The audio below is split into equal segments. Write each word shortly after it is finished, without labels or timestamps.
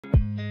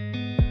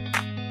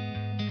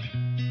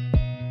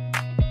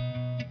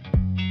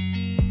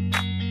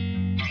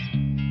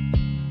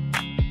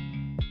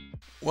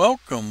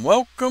Welcome.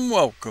 We're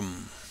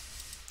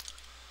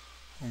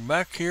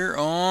back here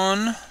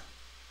on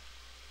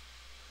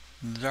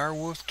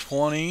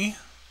Direwolf20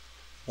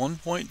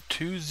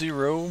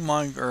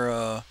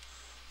 1.20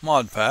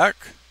 mod pack.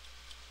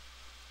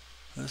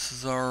 This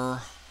is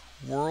our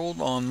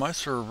world on my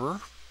server.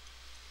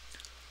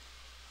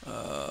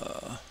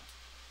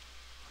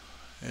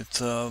 It's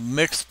a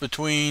mix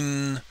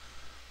between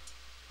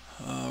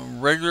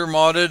regular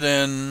modded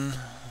and,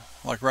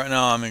 like right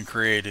now, I'm in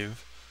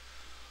creative.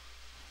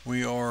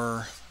 Me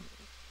and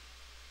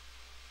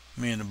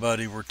a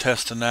buddy, we're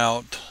testing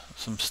out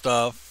some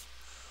stuff.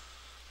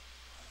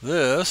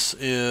 We're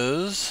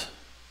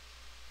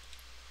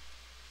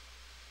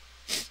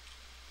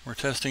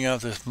testing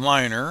out this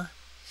miner.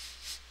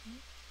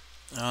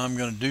 I'm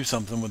going to do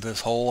something with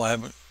this hole. I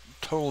haven't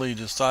totally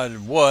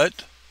decided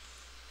what.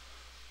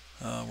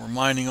 We're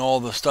mining all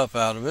the stuff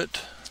out of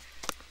it.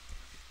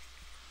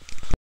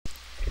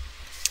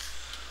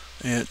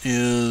 It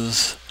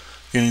is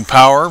getting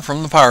power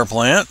from the power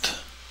plant.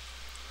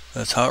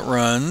 That's how it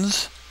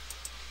runs.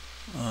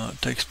 It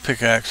takes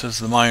pickaxes,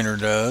 the miner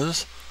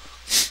does.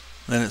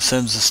 Then it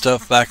sends the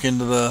stuff back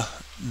into the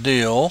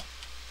deal.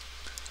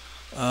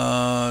 Do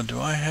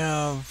I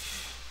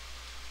have...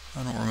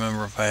 I don't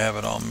remember if I have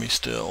it on me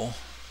still.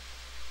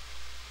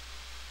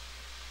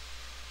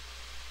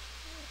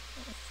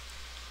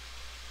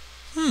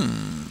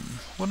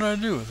 What did I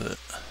do with it?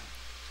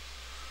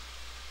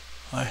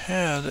 I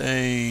had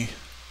a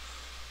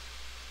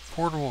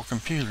portable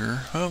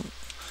computer. Oh,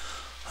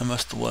 I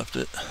must have left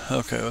it.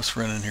 Okay, let's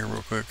run in here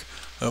real quick.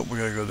 Oh, we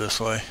gotta go this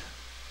way.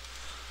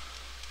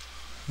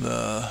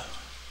 The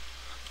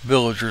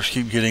villagers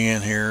keep getting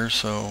in here,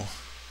 so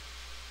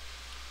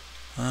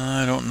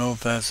I don't know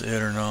if that's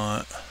it or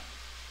not.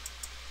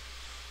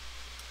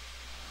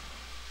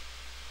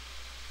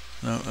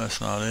 No, that's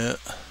not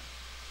it.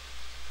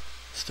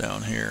 It's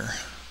down here.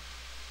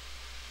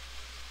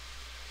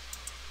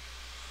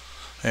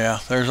 Yeah,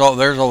 there's all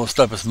the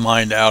stuff that's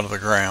mined out of the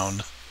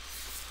ground.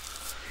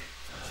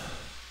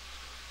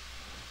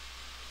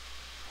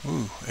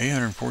 Ooh,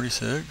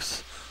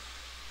 846.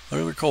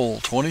 Look at the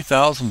coal,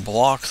 20,000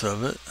 blocks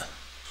of it.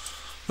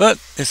 But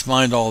it's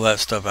mined all that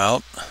stuff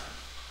out.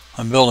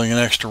 I'm building an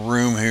extra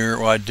room here.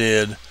 Well, I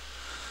did,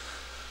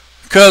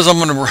 because I'm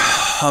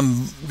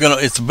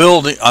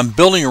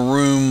building a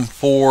room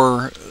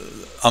for.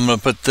 I'm gonna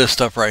put this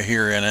stuff right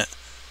here in it.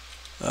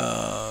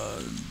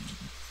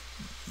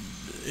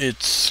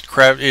 It's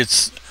crap.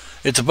 It's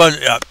a bunch.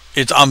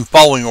 I'm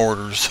following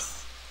orders.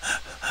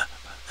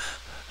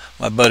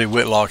 My buddy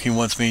Whitlock, he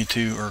wants me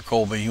to, or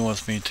Colby, he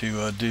wants me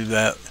to do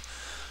that,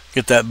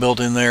 get that built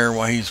in there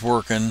while he's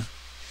working,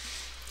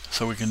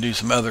 so we can do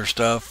some other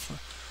stuff.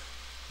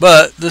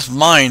 But this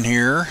mine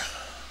here,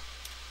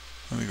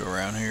 let me go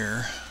around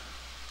here,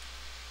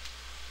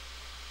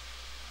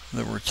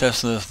 that we're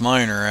testing this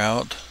miner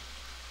out.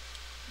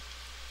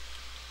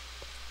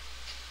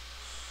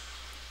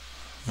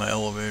 My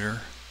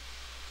elevator.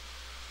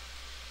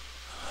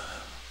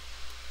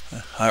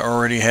 I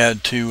already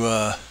had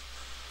to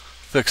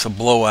fix a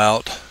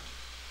blowout.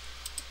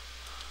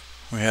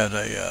 We had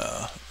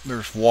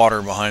there's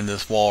water behind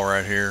this wall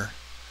right here,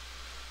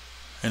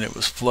 and it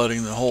was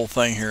flooding the whole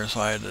thing here, so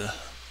I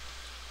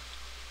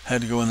had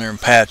to go in there and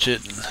patch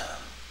it and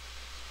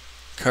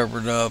cover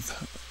it up.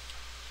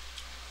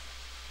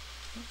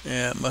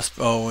 Yeah, it must.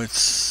 Oh,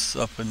 it's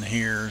up in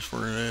here is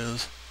where it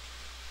is,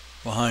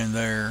 behind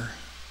there.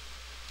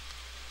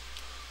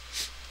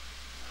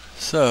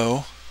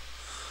 So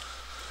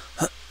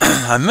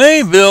I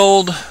may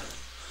build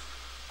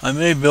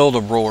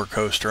a roller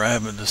coaster. I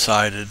haven't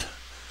decided,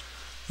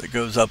 that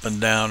goes up and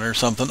down or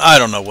something. I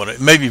don't know what it.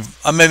 Maybe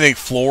I may make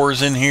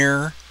floors in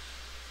here,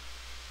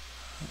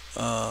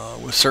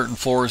 with certain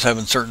floors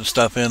having certain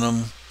stuff in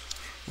them,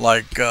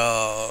 like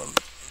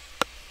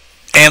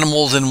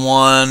animals in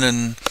one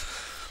and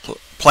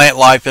plant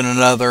life in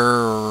another,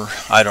 or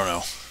I don't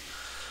know.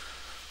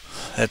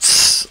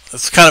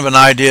 It's kind of an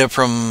idea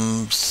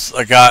from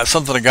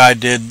something a guy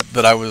did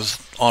that I was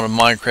on a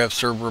Minecraft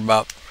server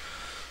about,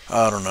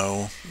 I don't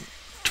know,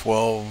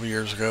 12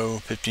 years ago,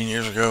 15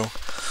 years ago.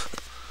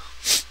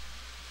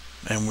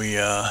 And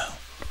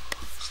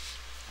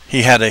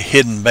he had a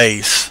hidden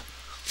base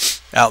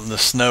out in the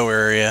snow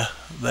area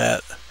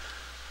that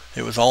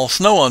it was all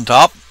snow on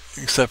top,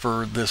 except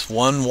for this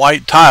one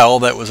white tile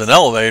that was an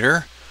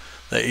elevator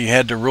that you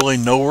had to really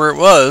know where it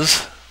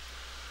was.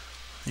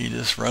 You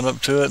just run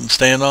up to it and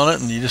stand on it,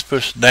 and you just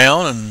push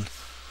down, and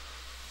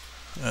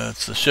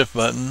it's the shift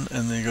button,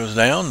 and then it goes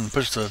down, and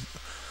push the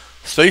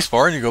space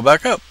bar, and you go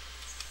back up.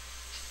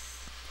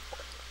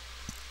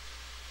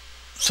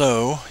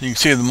 So you can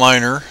see the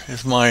miner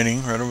is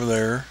mining right over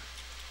there.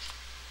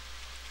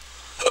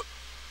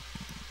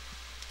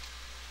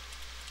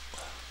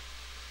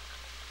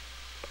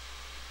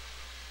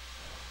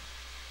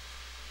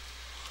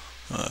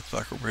 It's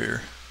back over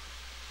here.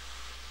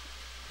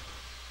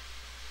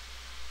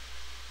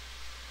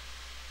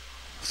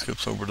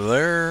 Skips over to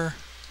there.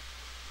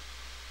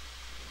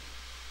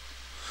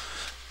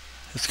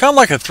 It's kind of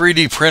like a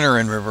 3D printer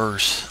in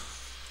reverse.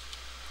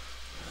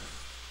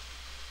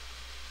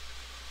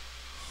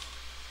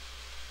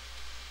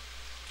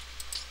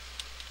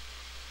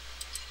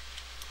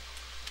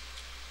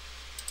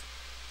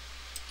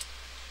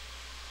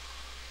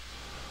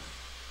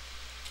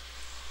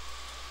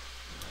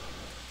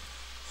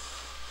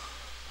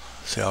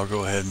 See, I'll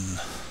go ahead and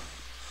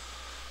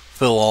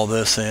fill all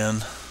this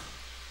in.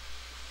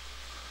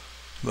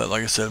 But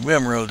like I said, we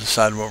haven't really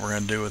decided what we're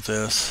going to do with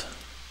this.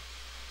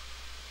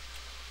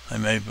 I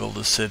may build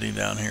a city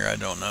down here, I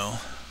don't know.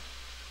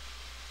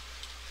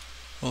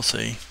 We'll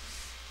see.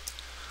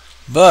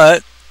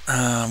 But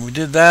we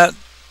did that.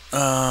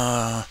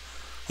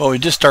 Well, we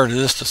just started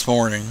this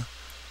morning.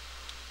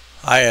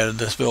 I added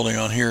this building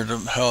on here to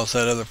house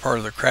that other part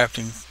of the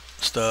crafting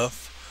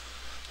stuff.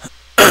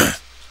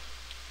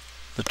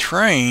 The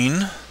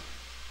train.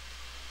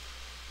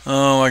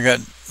 Oh, I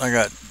got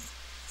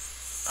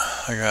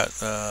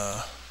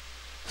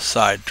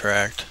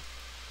sidetracked.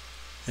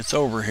 It's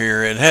over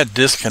here. It had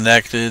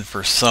disconnected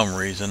for some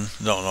reason.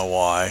 Don't know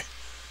why,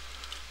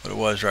 but it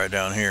was right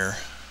down here.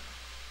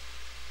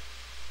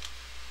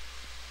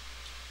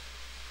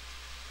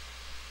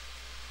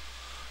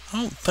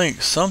 I don't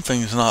think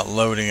something's not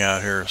loading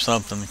out here or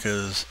something,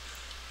 because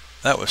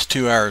that was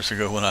 2 hours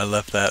ago when I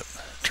left that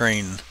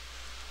train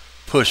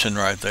pushing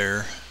right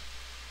there,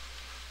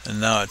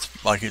 and now it's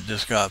like it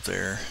just got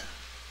there.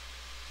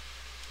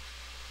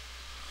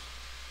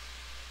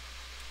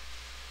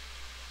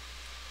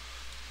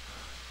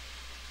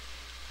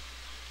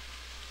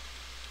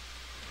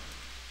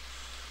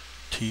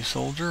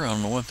 T-soldier? I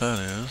don't know what that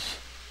is.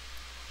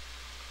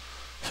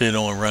 See, it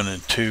only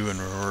running 2 in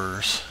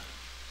reverse.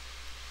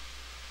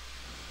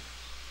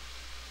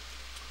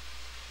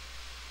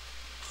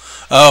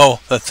 Oh,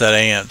 that's that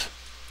ant.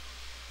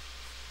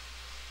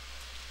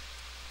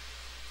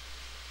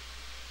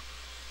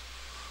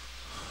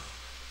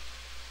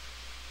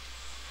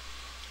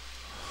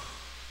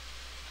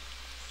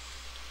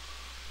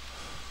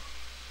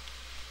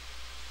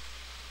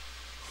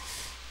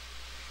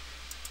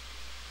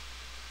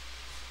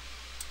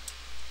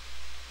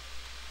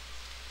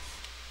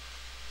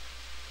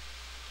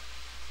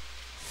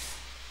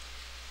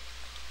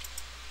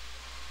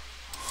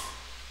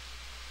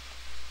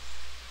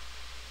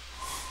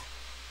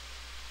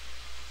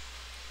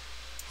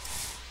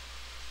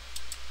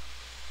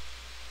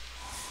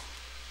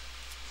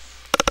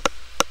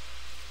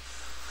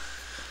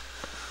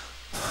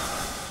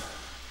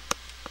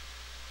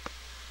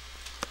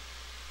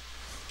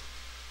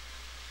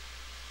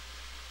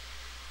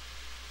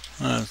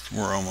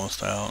 We're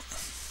almost out.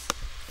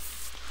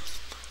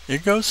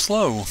 It goes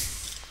slow.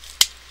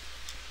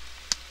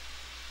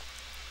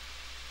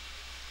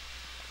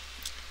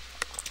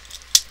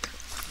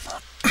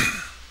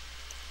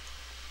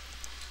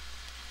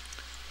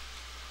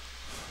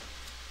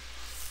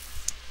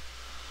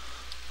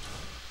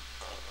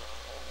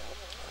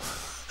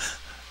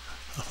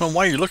 I don't know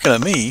why you're looking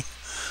at me.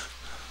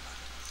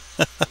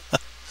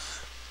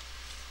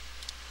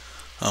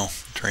 Oh,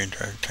 train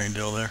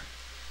deal there.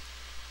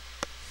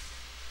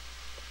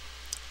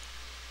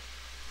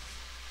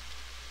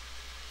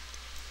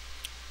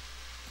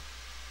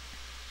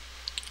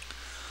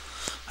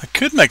 I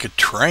could make a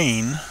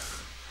train.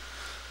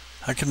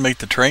 I could make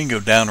the train go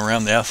down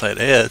around the outside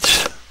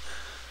edge.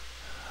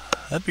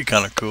 That'd be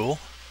kind of cool.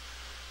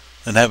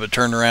 And have it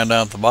turn around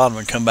down at the bottom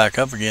and come back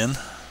up again.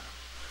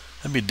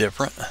 That'd be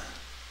different.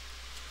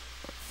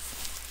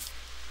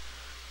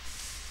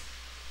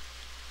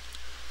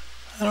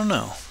 I don't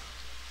know.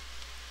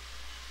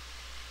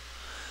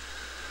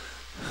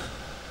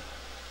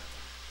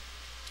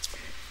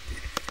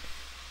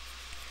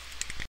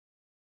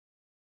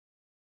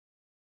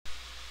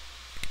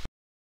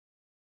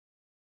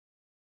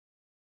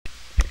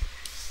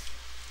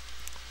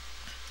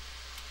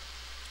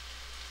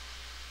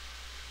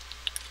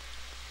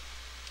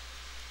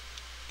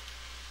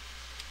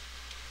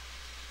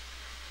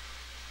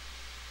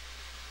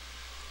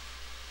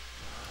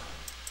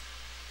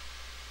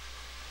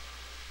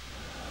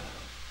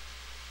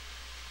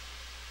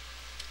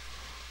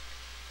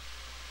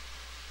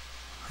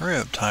 Hurry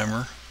up,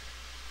 timer.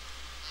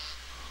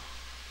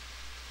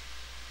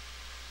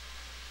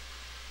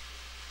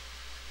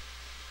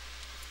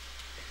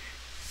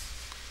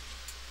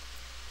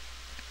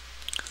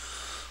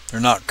 They're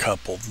not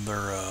coupled.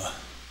 They're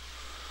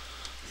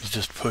he's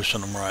just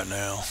pushing them right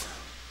now.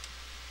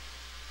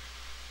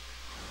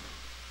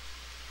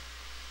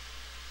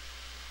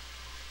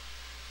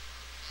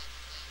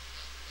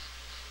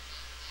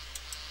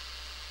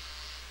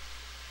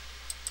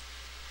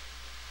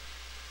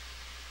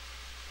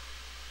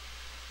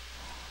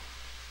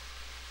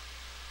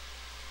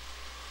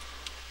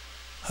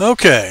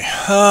 Okay,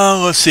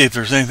 let's see if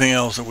there's anything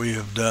else that we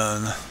have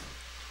done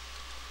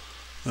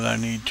that I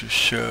need to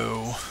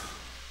show.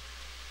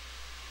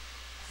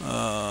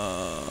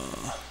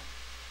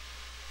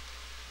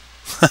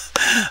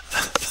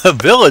 The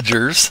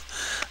villagers,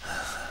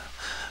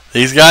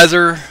 these guys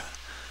they're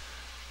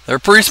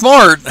pretty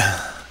smart.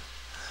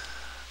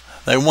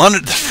 They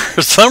wanted,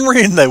 for some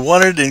reason, they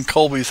wanted it in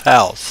Colby's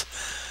house.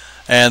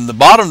 And the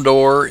bottom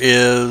door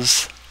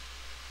is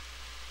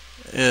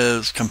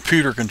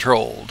computer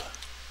controlled.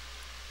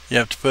 You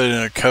have to put in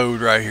a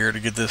code right here to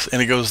get this,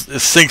 and it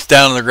sinks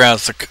down in the ground.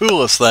 It's the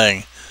coolest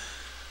thing.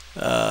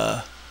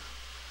 I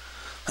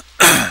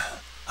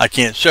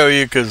can't show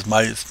you because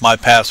it's my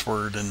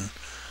password, and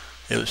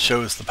it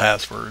shows the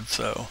password,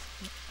 so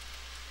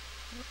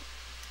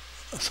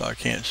I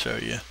can't show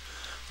you.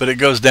 But it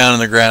goes down in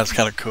the ground. It's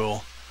kind of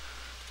cool.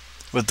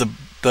 But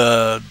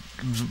the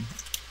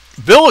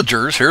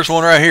villagers, here's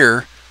one right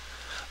here.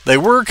 They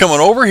were coming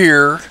over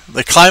here.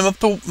 They climb up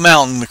the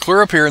mountain, they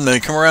clear up here, and then they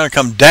come around and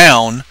come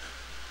down.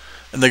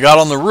 And they got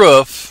on the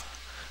roof,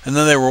 and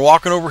then they were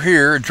walking over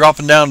here,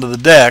 dropping down to the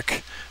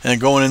deck, and then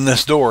going in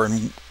this door.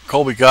 And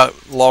Colby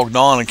got logged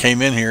on and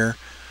came in here,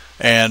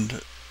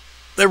 and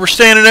they were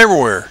standing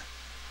everywhere.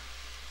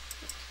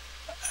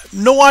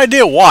 No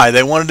idea why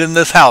they wanted in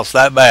this house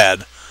that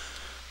bad.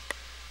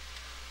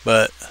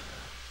 But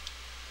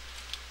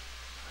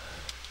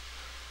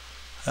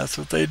that's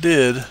what they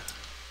did.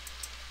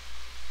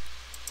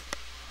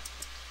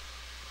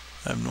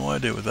 I have no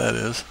idea what that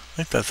is. I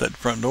think that's that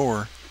front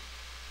door.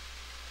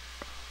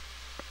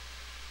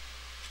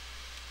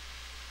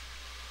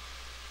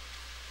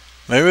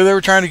 Maybe they were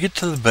trying to get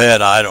to the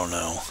bed. I don't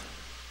know.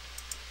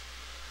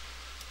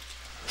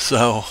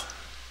 So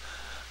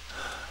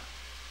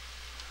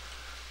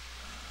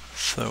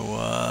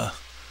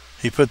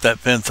he put that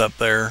fence up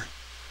there,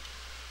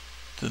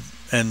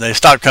 and they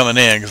stopped coming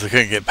in because they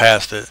couldn't get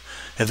past it.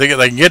 If they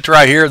can get to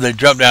right here, they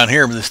jump down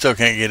here, but they still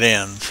can't get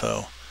in.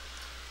 So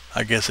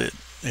I guess it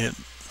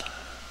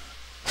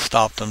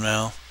stopped them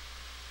now.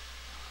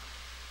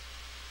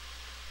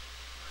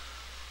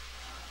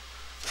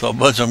 So a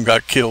bunch of them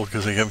got killed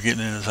because they kept getting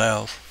in his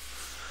house.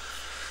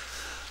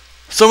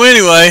 So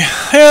anyway,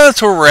 yeah,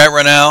 that's where we're at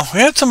right now.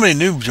 We had somebody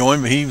new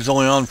join, but he was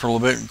only on for a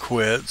little bit and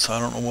quit. So I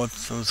don't know what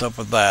was up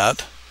with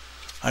that.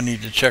 I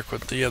need to check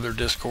with the other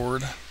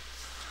Discord.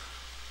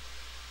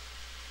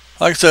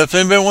 Like I said, if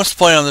anybody wants to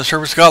play on this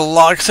server, it's got a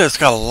lot. Like I said, it's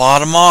got a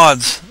lot of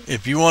mods.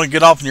 If you want to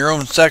get off in your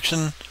own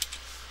section,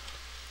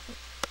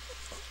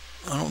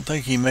 I don't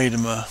think he made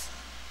him a.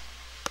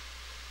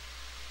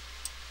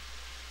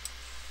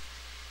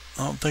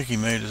 I don't think he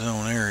made his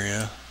own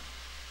area.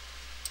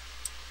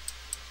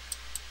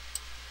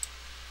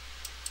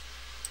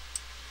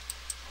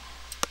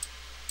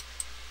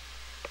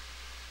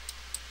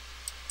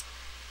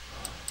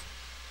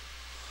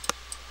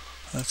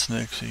 That's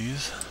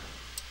Nixie's.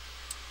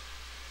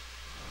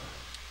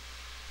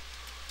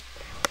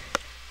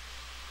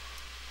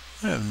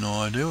 I have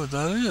no idea what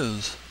that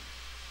is.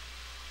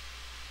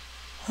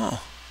 Huh.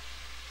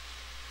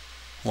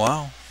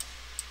 Wow.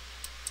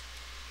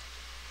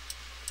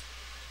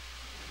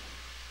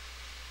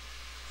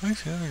 I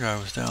think the other guy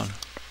was down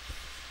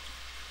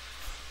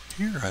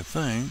here, I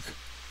think.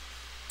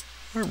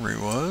 Wherever he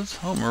was.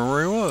 I don't remember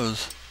where he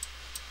was.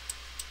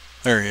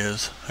 There he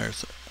is.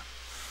 There's it.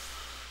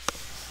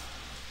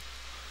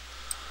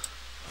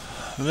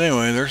 But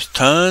anyway, there's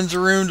tons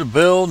of room to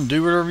build and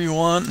do whatever you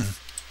want.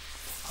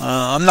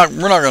 I'm not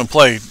going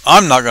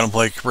to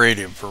play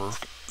creative for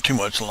too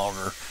much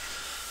longer.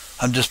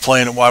 I'm just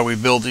playing it while we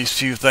build these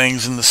few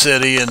things in the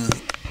city and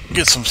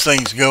get some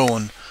things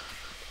going.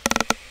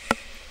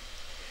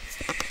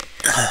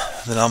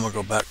 Then I'm going to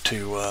go back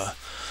to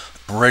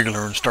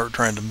regular and start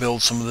trying to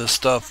build some of this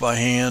stuff by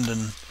hand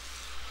and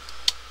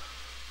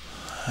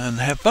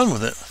have fun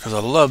with it, because I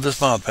love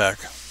this mod pack.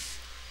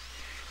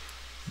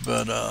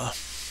 But I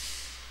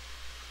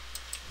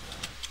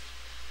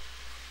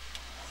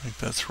think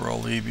that's where I'll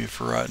leave you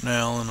for right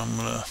now, and I'm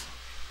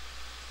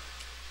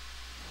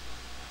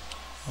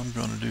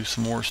gonna do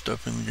some more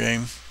stuff in the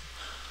game.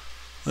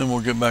 Then we'll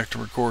get back to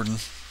recording.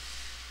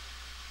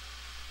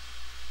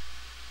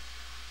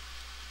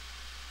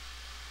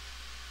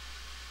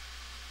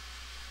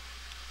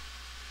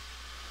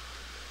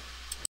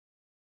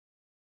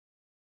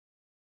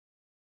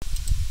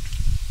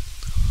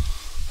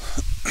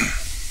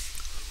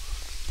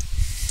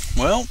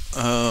 Well,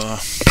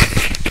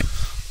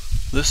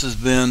 this has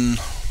been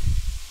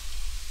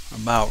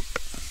about,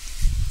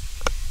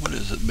 what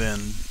has it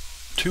been,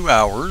 2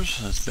 hours.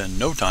 It's been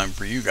no time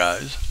for you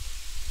guys,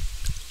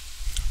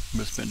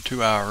 but it's been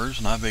 2 hours,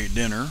 and I've ate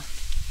dinner,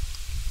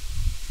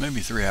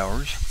 maybe 3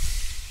 hours,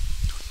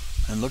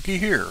 and looky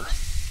here,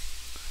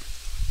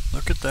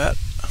 look at that,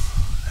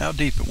 how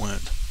deep it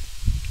went.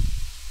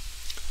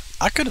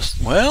 I could have,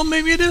 well,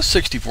 maybe it is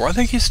 64. I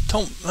think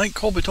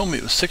Colby told me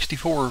it was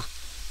 64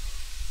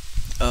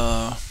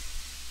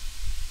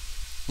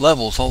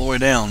 levels all the way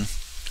down.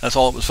 That's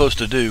all it was supposed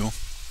to do.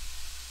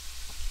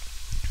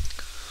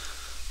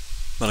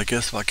 But I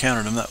guess if I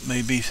counted them, that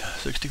may be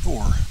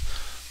 64.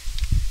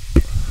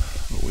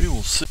 But we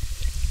will see.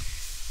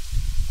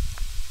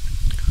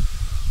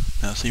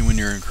 Now see, when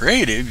you're in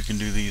creative, you can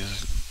do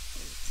these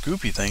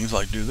goofy things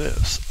like do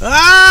this.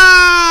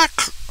 Ah!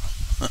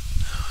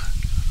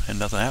 And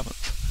nothing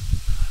happens.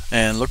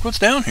 And look what's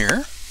down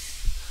here.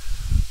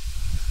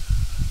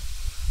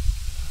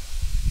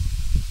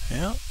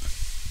 Yep.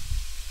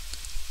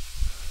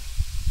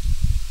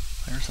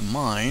 There's a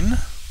mine.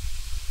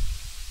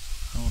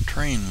 A little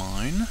train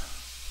mine.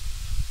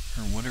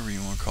 Or whatever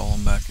you want to call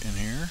them back in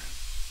here.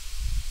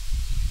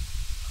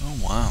 Oh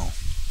wow.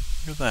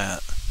 Look at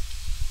that.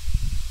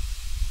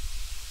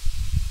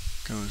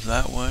 Goes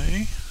that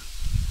way.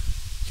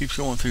 Keeps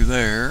going through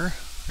there.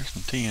 There's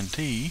some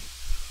TNT.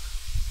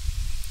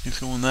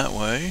 Keeps going that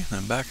way.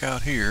 Then back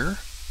out here.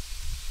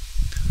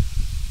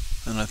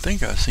 And I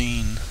think I've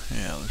seen,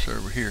 yeah, there's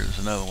over here, there's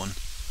another one.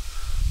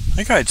 I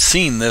think I'd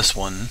seen this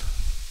one.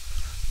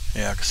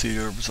 Yeah, I can see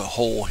there was a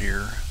hole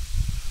here.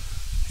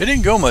 It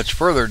didn't go much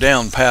further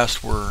down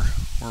past where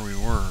we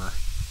were.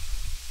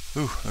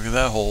 Ooh, look at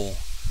that hole.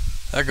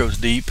 That goes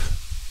deep.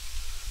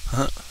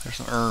 There's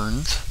some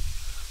urns.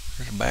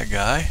 There's a bad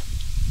guy.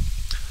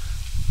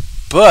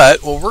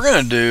 But what we're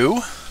going to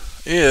do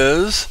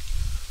is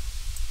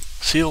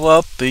seal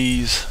up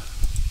these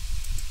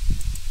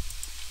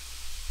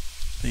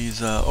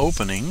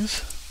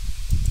openings.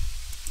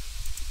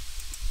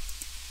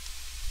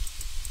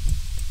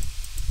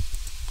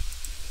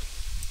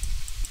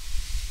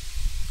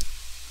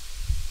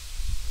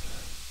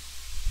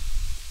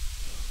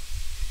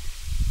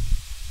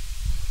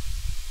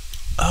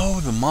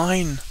 Oh, the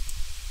mine.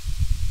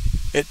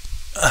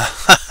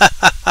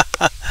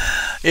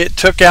 It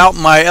took out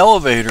my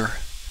elevator.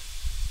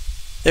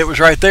 It was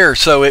right there,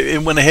 so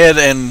it went ahead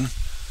and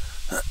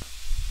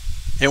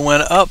it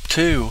went up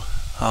too.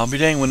 I'll be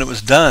dang when it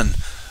was done.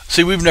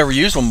 See, we've never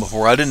used one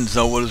before. I didn't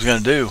know what it was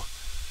going to do.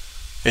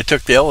 It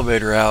took the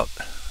elevator out.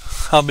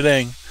 I'll be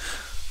dang.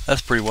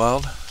 That's pretty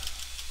wild.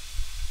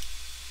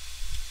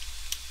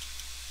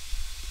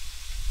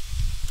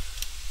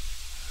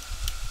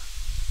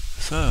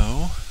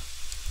 So,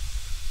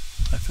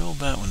 I filled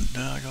that one.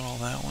 I got all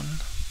that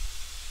one.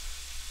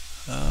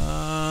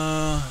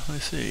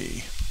 Let's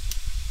see.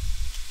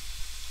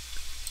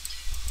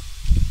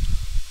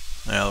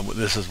 Now,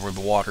 this is where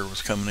the water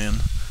was coming in.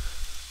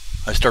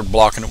 I started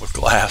blocking it with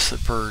glass at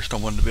first. I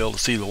wanted to be able to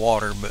see the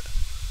water, but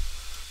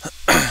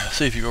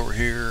see if you go over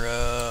here.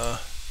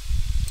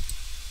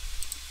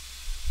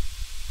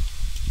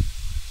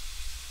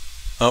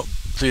 Oh,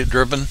 see it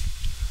dripping?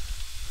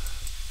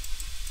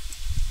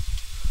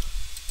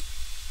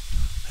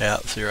 Yeah,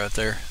 see right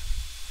there.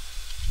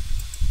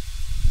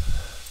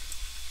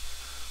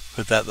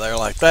 Put that there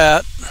like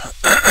that.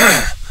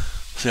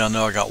 See, I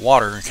know I got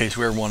water in case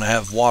we ever want to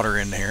have water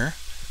in here.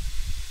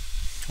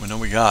 We know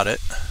we got it.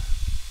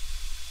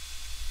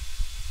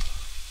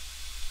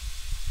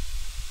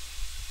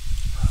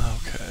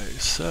 Okay,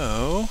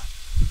 so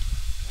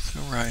let's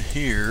go right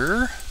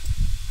here.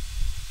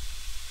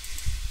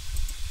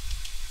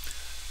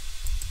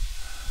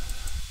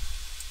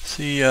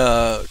 See,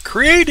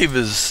 creative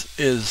is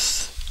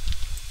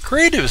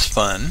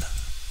fun.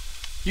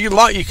 A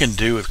lot you can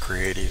do with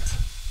creative.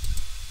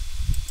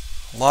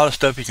 A lot of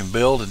stuff you can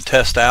build and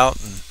test out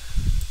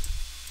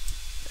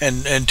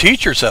and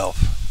teach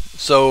yourself.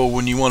 So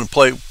when you want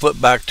to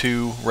flip back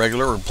to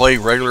regular or play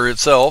regular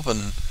itself,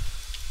 and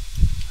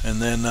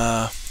then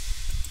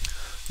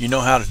you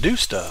know how to do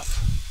stuff.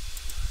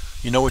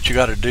 You know what you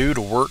got to do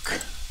to work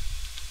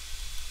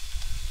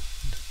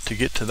to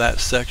get to that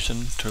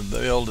section to be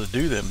able to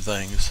do them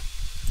things.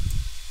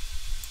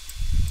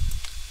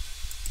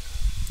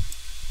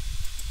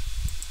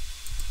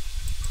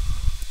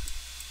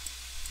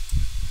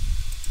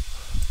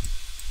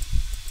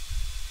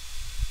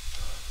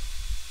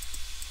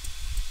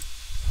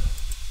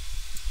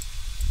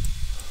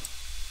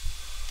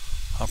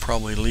 I'll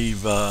probably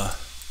leave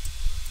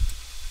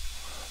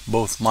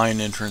both mine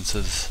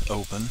entrances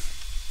open.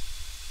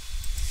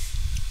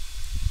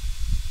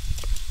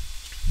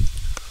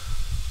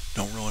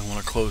 Don't really want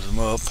to close them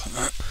up.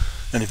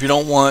 And if you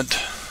don't want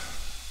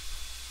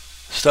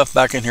stuff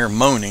back in here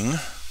moaning,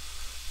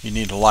 you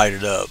need to light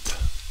it up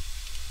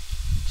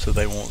so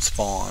they won't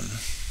spawn.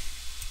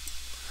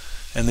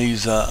 And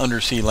these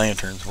undersea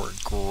lanterns were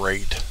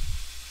great.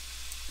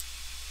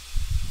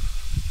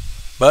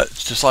 But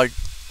it's just like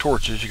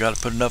torches, you got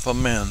to put enough of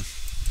them in.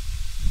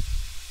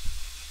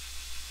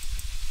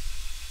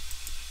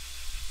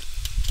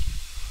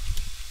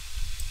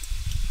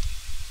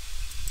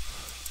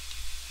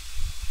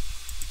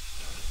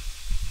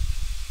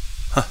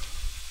 Huh.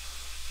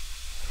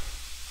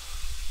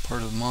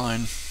 Part of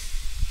mine.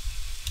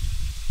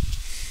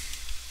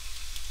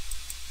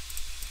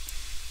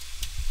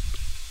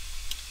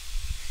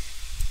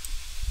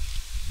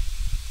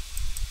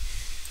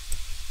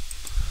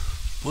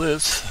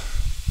 Blitz.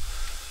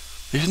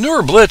 These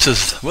newer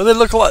blitzes, well, they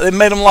look a lot. They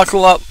made them look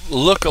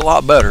a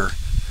lot better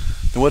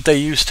than what they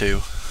used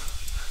to.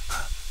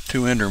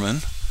 Two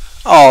Endermen.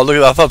 Oh,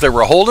 look! I thought they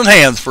were holding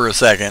hands for a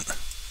second.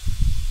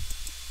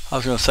 I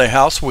was going to say,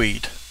 how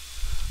sweet.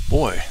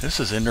 Boy, this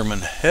is Enderman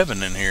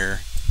heaven in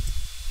here.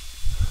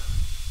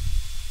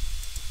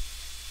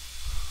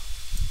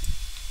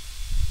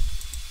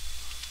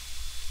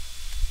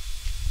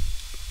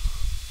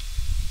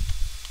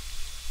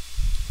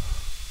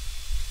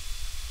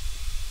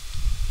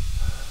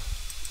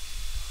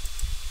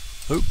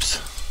 Oops.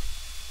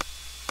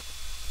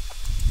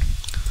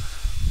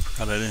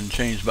 God, I didn't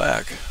change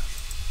back.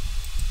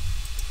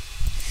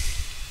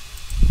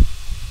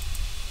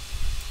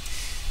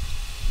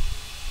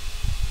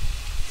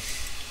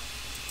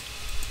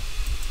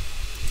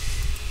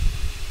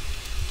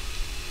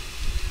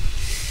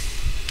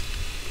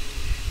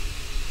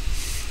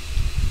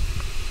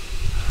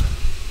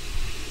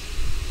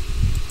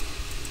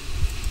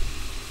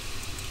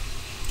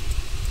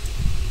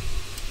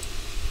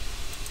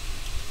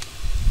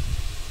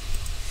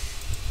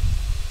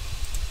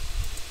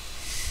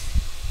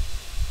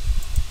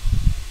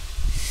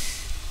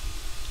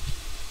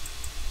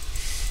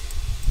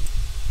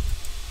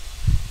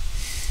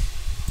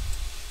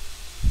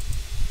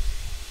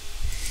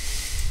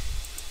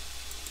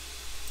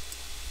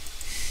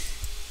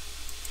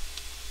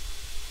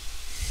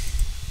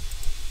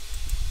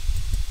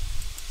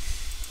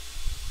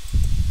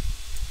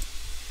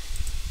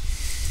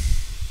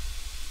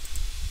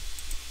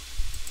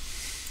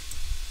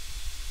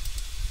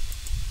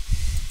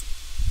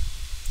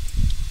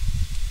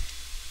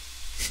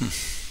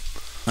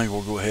 I think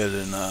we'll go ahead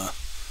and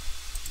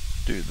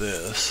do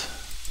this.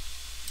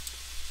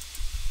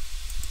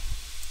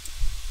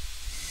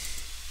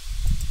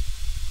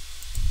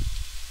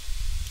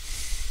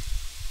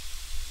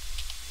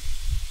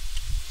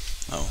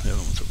 Oh, the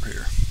other one's over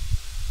here.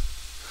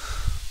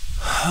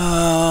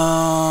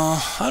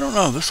 I don't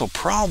know. This will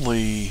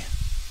probably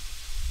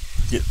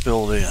get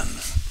filled in.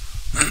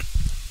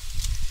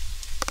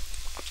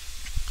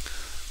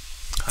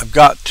 I've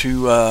got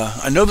to,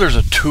 I know there's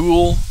a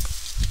tool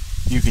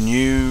you can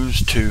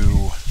use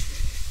to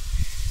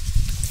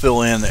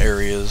fill in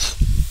areas,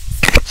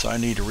 so I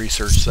need to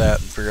research that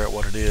and figure out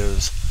what it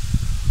is,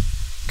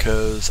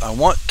 because I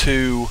want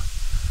to,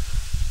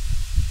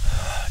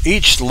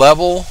 each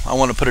level I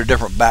want to put a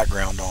different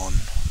background on.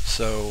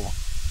 So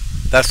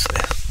that's,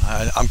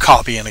 I'm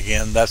copying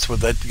again. That's what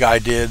that guy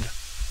did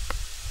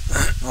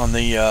on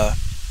the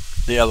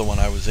other one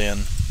I was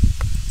in.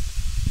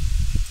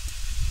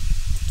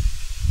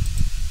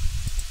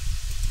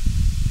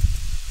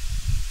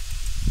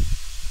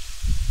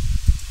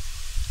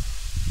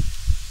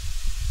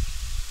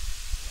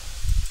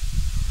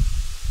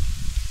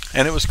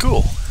 And it was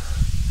cool.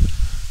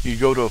 You'd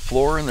go to a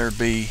floor and there would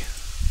be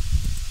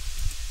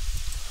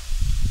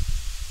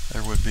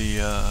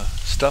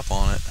stuff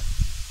on it.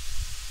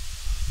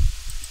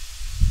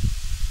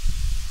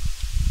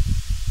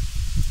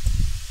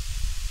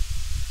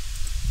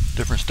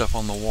 Different stuff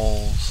on the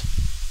walls.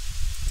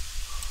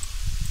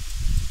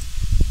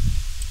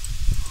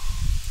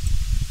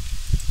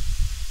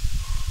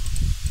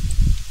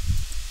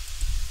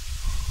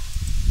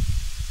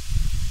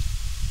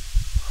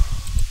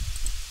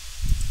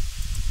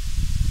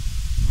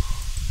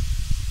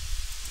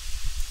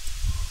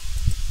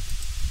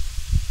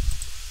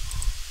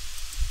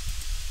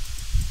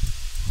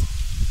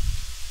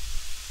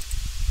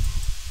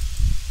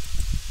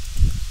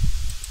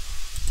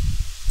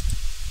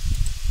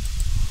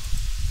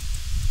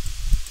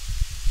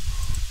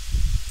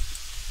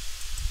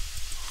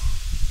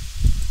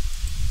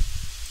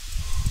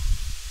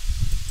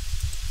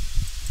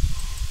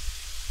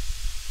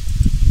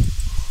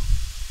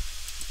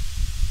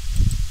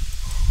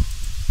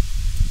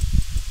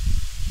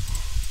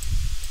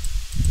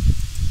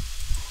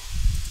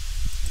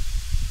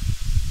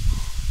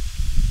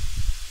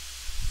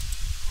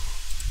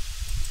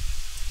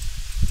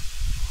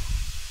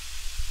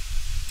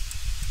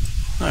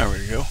 There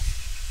we go.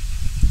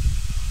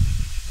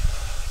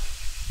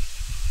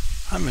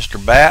 Hi,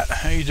 Mr. Bat.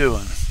 How you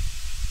doing?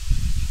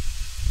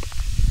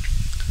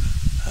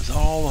 That's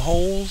all the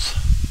holes.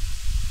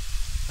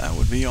 That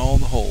would be all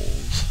the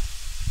holes.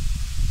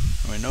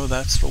 And we know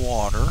that's the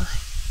water.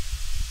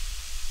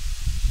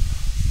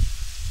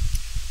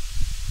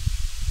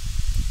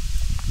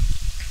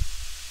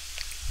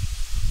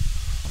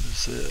 What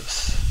is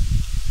this?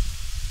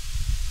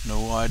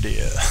 No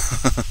idea.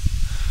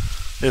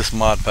 This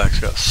mod pack's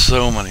got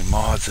so many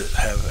mods that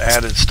have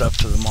added stuff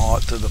to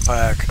the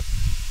pack.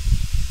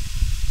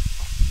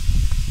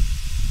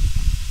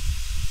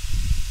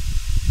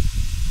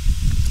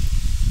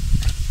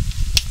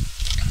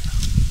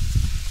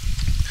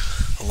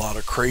 A lot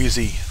of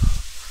crazy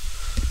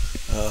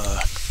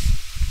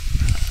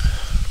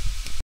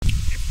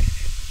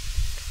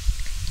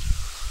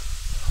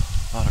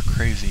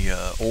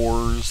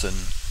ores, and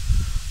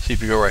see,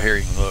 if you go right here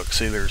you can look.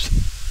 See, there's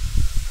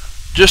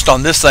just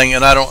on this thing,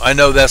 and I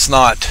know that's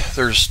not,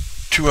 there's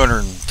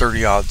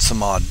 230 odd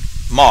some odd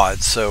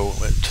mods, so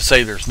to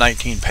say there's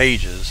 19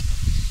 pages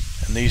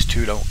and these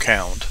two don't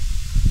count.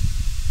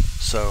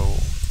 So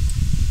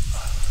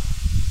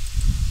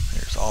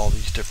there's all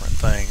these different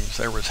things.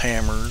 There was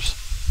hammers.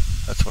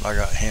 That's what I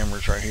got,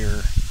 hammers right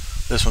here.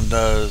 This one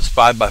does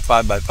 5 by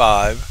 5 by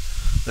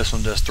 5. This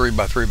one does 3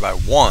 by 3 by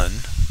 1.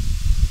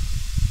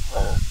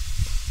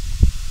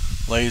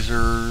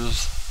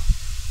 Lasers,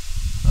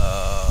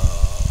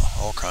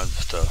 all kinds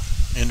of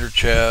stuff. Ender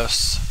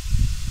chests.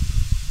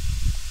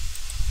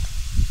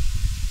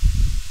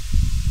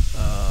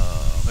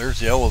 There's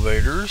the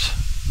elevators.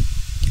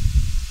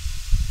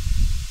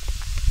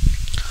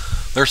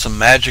 There's some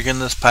magic in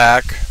this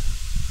pack.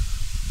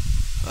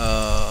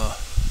 All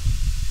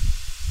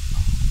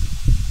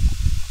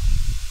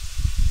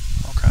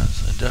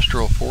kinds of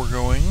industrial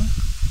foregoing.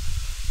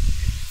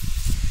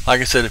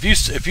 Like I said, if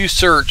you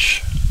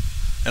search,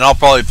 and I'll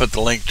probably put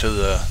the link to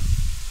the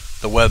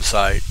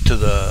website to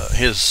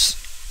his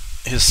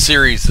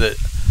series that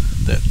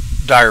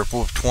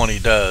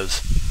Direwolf20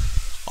 does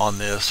on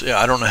this. Yeah,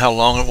 I don't know how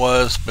long it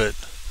was, but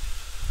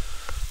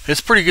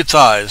it's pretty good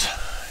size.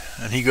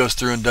 And he goes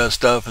through and does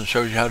stuff and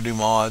shows you how to do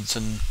mods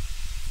and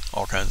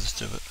all kinds of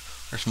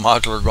stuff. There's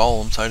modular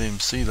golems. I didn't even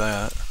see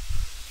that.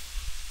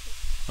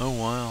 Oh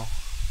wow.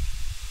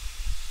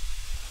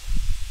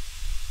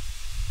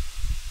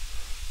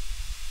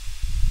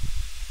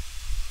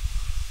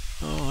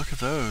 Oh, look at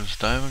those.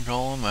 Diamond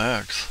Golem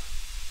X.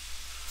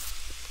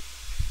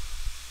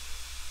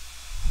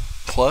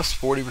 Plus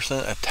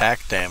 40%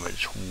 attack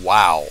damage.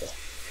 Wow.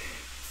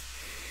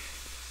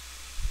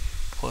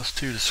 Plus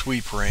 2 to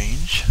sweep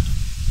range.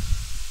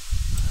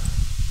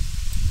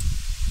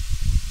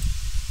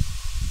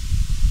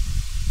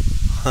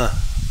 Huh.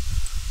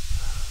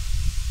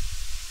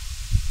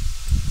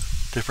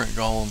 Different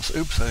golems.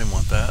 Oops, I didn't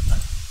want that.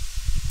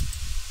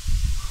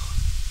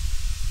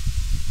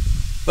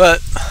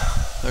 But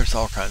there's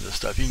all kinds of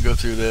stuff. You can go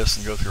through this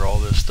and go through all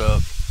this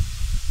stuff.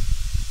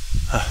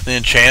 The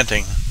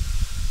enchanting.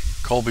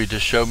 Colby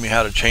just showed me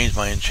how to change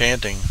my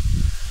enchanting.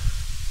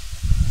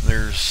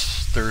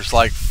 There's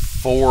like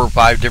 4 or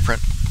 5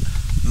 different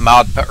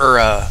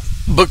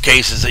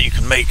bookcases that you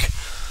can make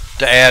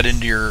to add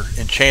into your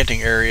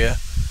enchanting area,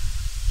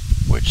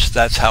 which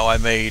that's how I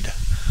made.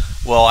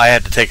 Well, I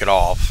had to take it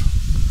off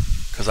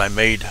because I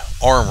made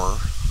armor.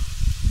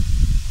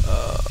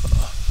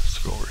 Let's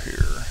go over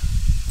here.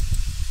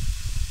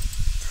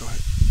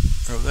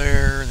 Go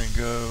there, and then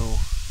go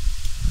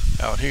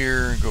out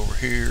here and go over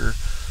here.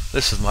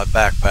 This is my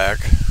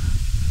backpack,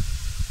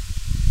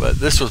 but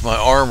this was my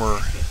armor.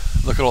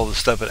 Look at all the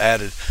stuff it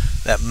added.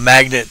 That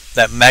magnet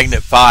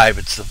 5,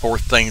 it's the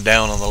 4th thing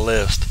down on the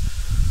list.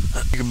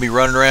 You can be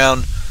running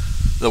around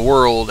the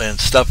world and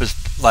stuff is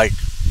like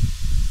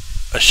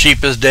a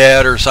sheep is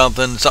dead or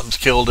something's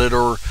killed it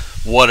or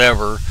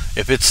whatever.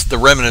 If it's the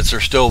remnants are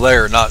still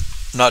there, not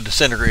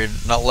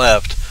disintegrated, not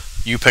left,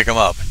 you pick them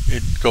up.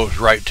 It goes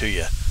right to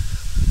you.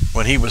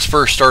 When he was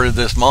first started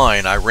this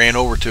mine, I ran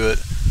over to it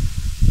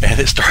and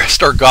it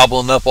started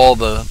gobbling up all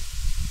the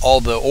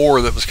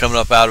ore that was coming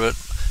up out of it.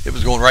 It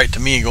was going right to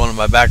me and going in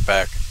my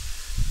backpack.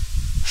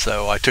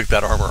 So I took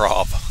that armor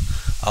off.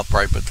 I'll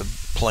probably put the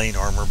plain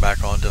armor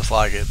back on just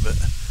like it, but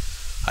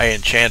I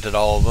enchanted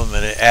all of them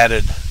and it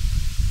added.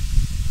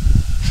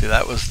 See,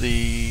 that was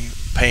the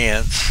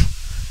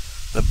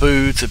pants, the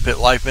boots. It put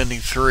life ending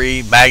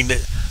 3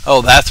 magnet.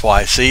 Oh, that's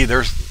why. See,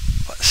 there's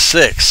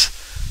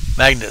 6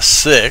 magnet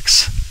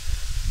 6.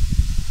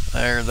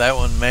 There, that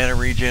one, mana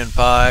regen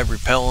 5,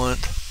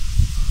 repellent,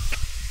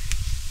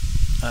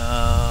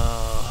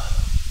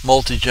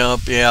 multi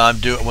jump. Yeah, I'm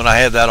doing. When I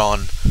had that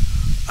on,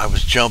 I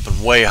was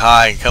jumping way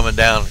high and coming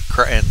down,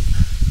 and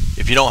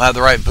if you don't have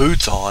the right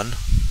boots on,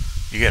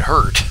 you get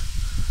hurt.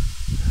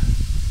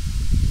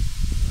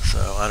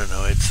 So I don't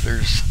know.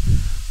 There's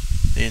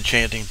the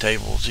enchanting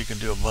tables. You can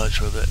do a bunch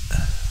with it,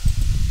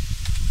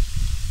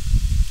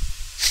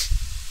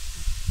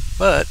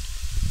 but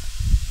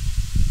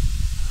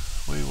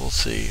we will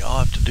see.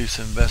 I'll have to do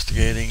some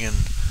investigating and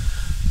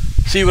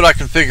see what I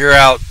can figure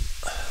out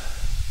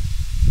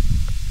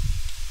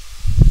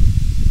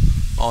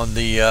on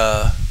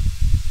the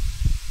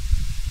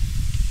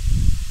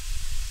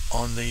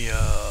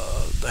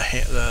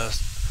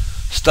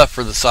stuff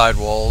for the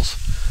sidewalls.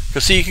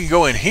 Because see, you can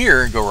go in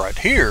here and go right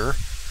here,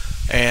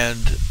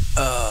 and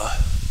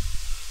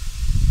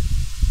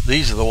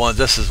these are the ones.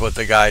 This is what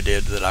the guy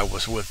did that I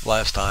was with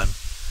last time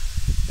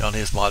on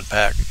his mod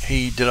pack.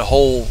 He did the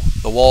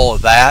wall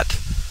of that,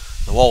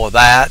 the wall of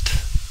that,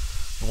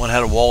 the one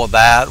had a wall of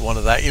that, one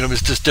of that. You know,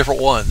 it's just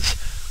different ones.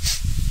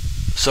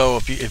 So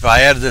if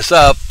I added this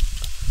up,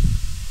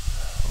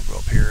 I'll go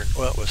up here.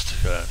 Well, let's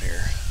just go down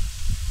here.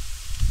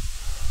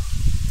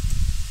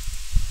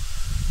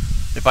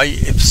 If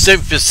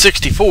it's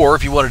 64,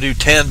 if you want to do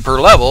 10 per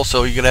level,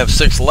 so you can have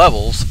 6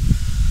 levels,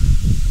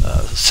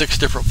 6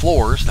 different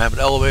floors, and have an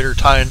elevator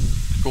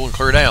going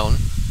clear down.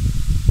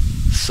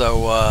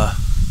 So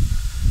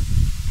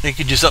you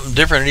could do something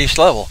different at each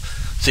level.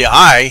 See,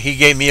 he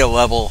gave me a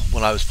level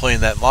when I was playing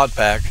that mod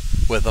pack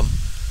with him.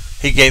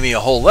 He gave me a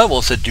whole level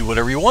and said, do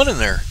whatever you want in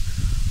there.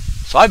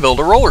 So I built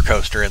a roller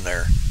coaster in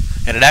there,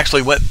 and it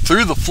actually went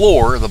through the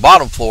floor, the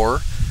bottom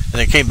floor, and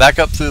then came back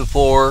up through the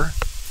floor.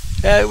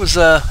 Yeah, it was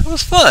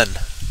fun.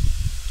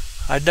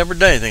 I'd never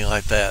done anything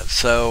like that.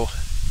 So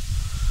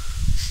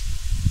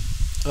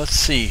let's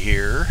see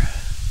here,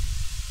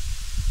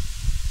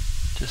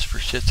 just for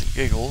shits and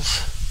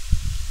giggles.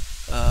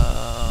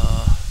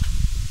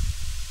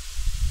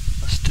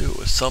 Let's do it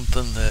with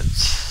something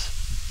that's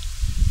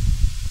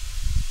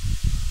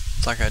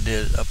it's like I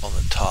did up on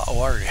the top. Oh,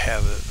 I already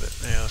have it, but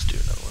yeah, let's do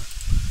another one.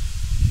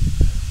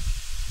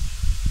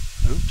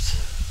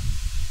 Oops.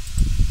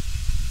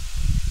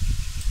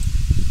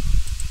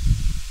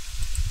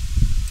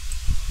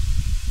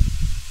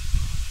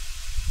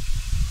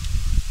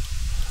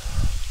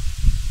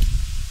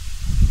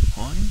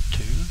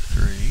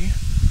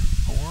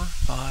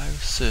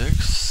 5,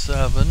 6,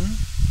 7,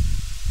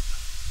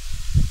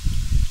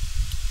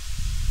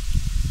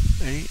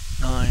 8,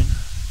 9,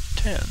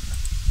 10.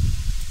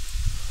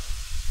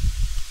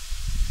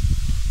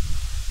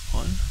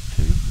 1,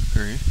 2,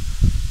 3,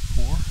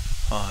 4,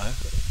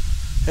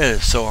 5. It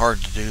is so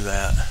hard to do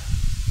that.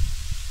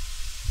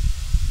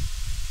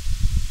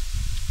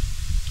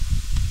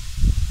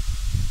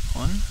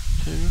 One,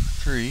 2,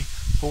 3,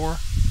 4,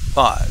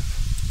 5.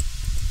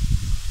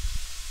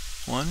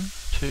 1,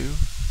 2,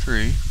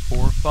 3,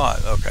 4,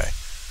 5. Okay.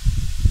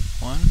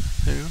 1,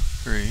 2,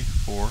 3,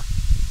 4,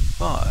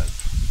 5.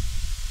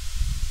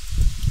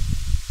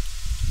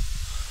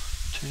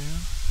 2,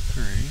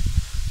 3,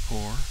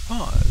 4,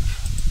 5.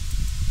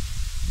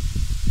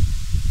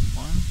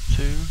 1,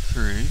 2,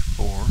 3,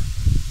 4,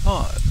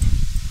 5.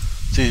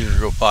 It's easier to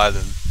go 5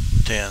 than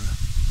 10.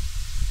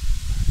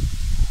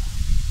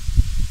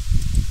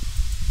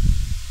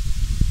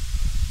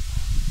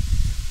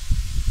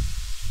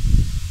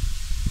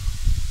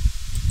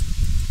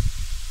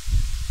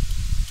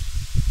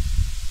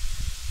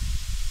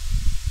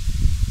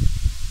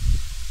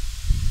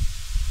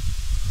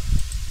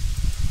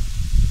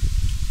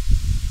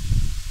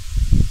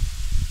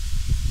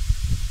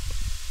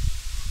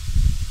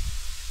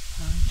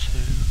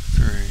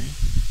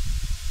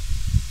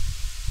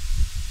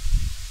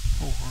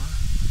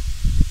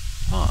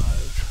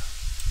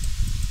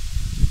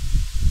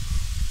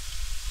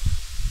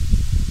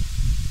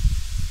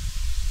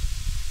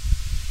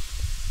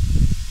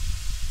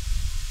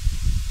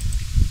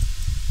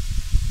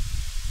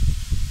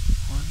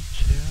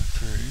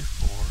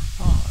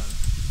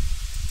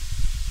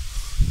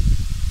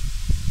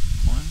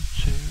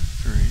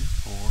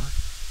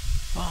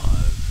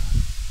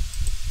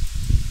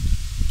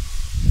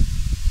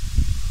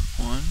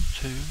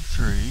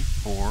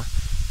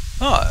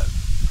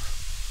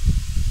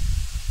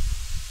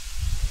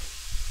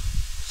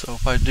 So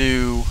if I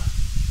do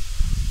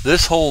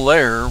this whole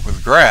layer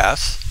with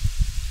grass,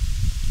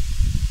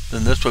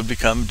 then this would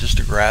become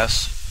just a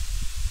grass,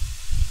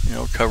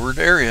 covered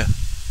area.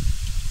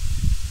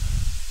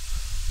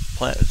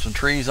 Plant some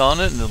trees on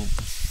it and it'll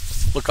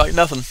look like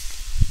nothing.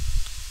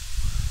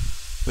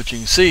 But you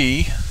can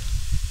see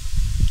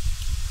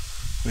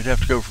we'd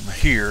have to go from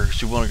here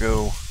because you want to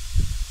go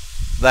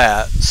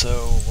that,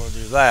 so we'll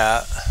do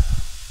that.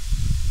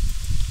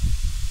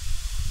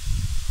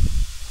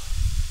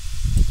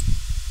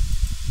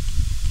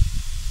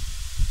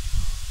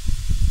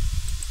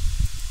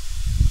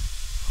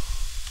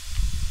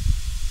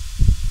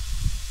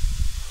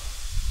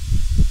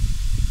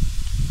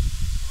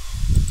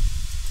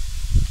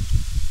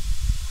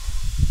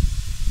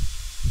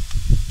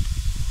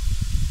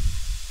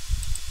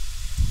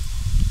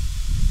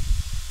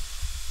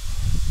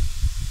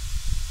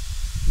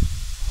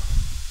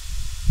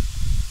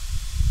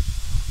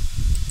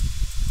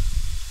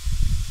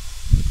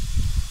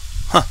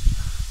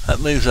 That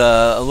leaves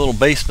a little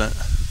basement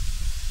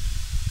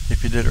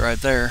if you did it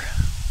right there.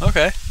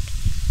 Okay.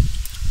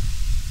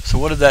 So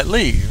what did that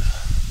leave?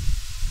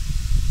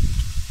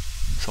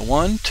 So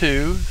 1,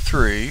 2,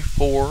 3,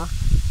 4,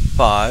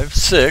 5,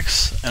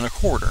 6 and a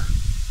quarter.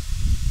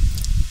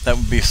 That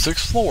would be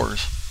 6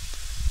 floors.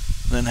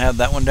 And then have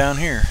that one down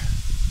here.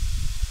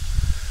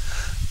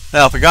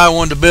 Now if a guy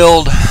wanted to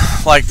build,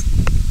 like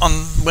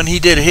when he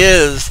did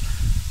his,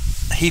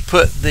 he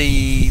put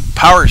the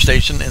power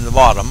station in the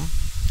bottom.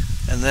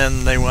 And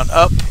then they went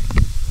up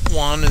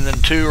 1 and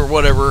then 2 or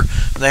whatever.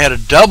 And they had a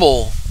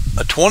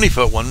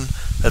 20-foot one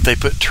that they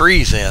put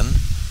trees in.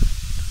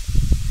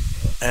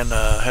 And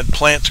had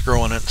plants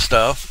growing and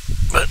stuff.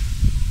 But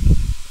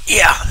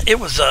yeah, it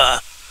was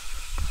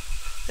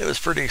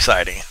pretty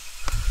exciting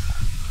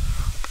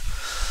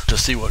to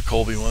see what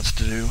Colby wants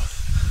to do.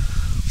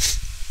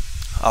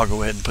 I'll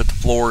go ahead and put the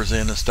floors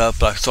in and stuff.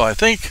 So I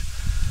think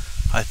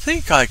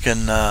I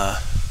can,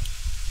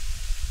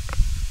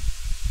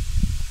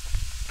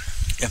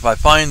 if I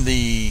find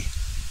the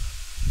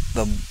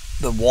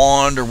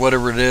wand or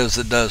whatever it is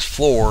that does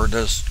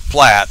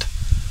flat,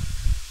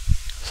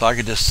 so I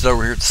could just sit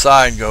over here at the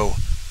side and go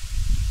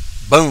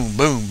boom,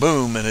 boom,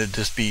 boom, and it'd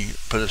just be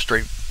put a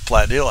straight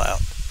flat deal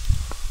out.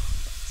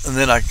 And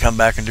then I can come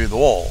back and do the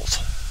walls.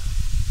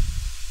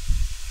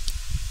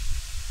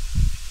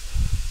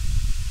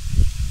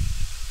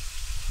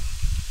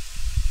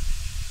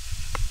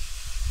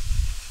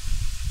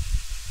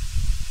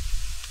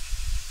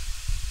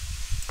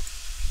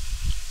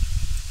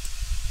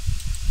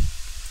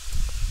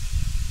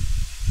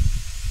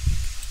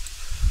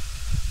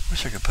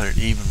 Wish I could put it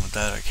even with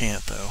that. I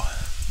can't though.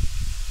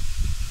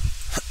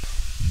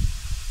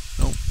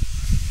 Nope.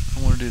 I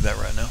don't want to do that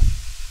right now.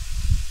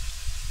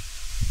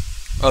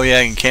 Oh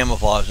yeah, you can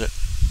camouflage it.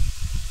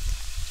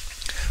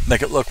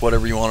 Make it look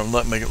whatever you want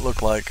to make it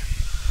look like.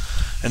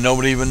 And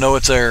nobody even know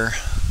it's there.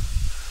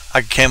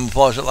 I can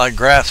camouflage it like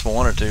grass if I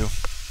wanted to.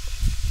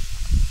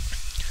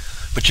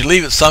 But you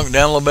leave it sunk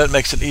down a little bit, it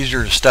makes it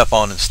easier to step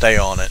on and stay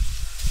on it.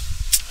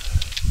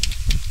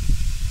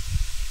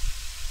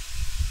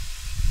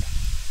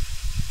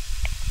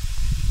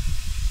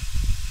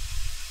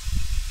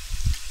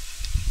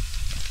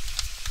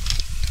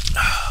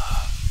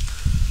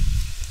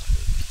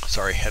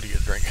 sorry, had to get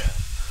a drink.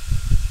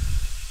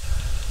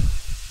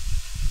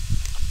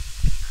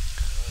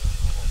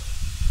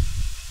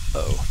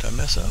 Uh-oh, did I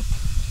mess up?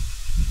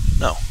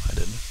 No, I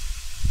didn't.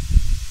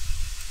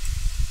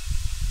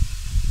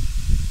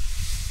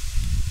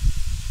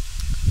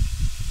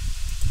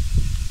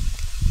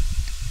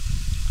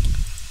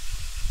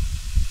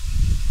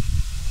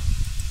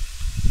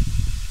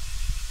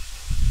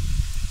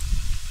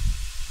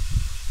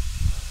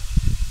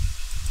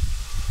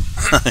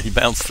 You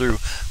bounce through,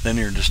 then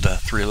you're just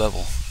 3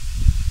 level.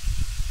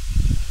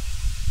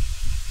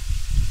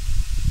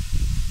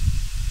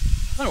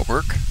 That'll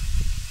work.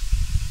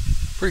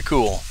 Pretty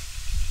cool.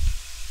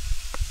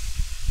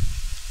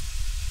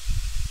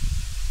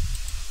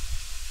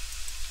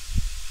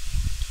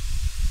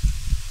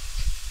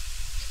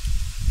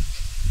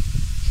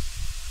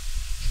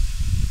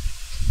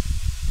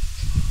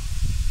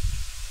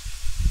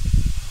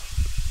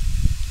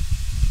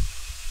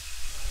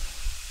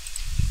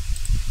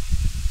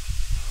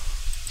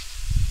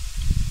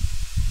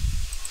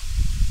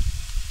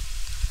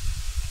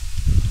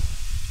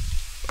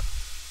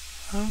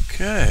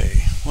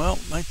 Okay, well,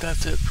 I think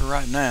that's it for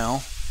right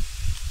now.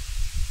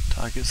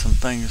 Till I get some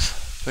things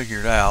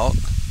figured out.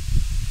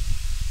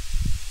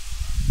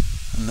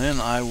 And then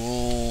I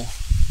will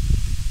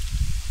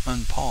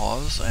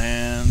unpause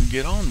and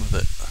get on with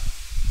it.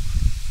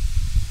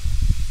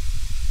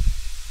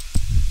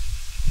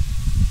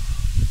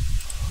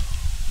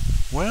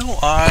 Well,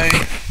 I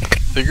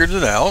figured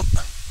it out.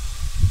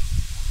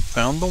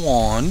 Found the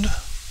wand.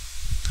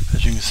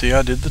 As you can see,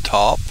 I did the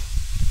top.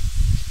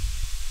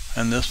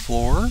 And this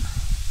floor,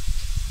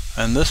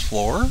 and this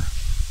floor.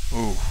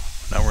 Ooh,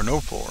 now we're no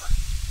floor.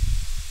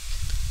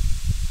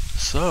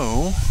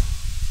 So,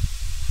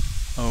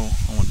 oh,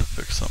 I wanted to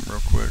fix something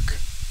real quick.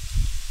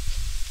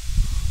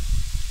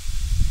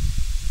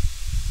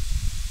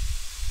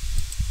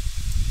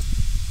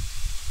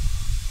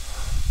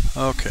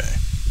 Okay.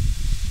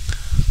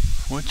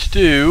 What you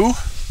do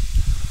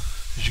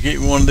is you get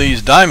one of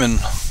these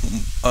diamond,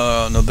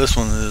 no, this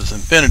one is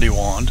infinity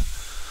wand.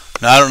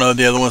 Now I don't know,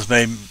 the other ones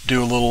may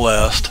do a little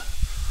less.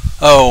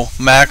 Oh,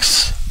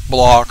 max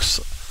blocks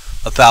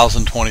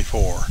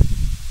 1024.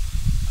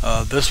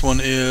 This one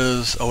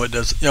is, oh, it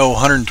does,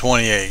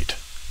 128.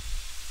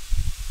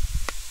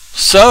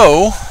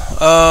 So,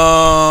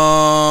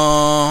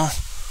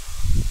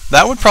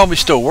 that would probably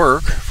still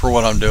work for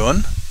what I'm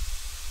doing.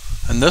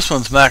 And this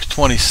one's max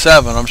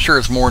 27. I'm sure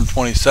it's more than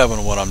 27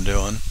 of what I'm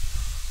doing.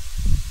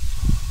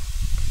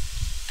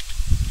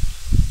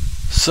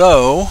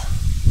 So,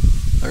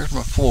 there's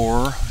my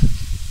floor.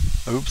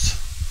 Oops.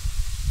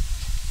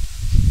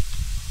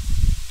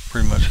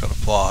 Pretty much got to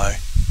fly.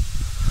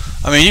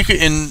 I mean, you could,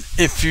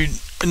 if you're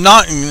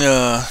not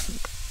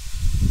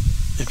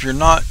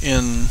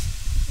in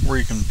where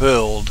you can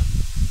build,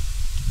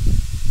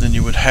 then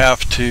you would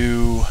have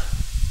to,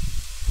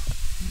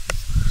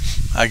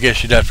 I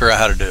guess you'd have to figure out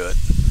how to do it.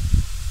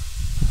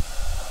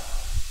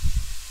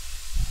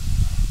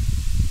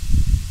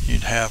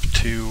 You'd have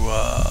to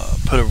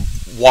put a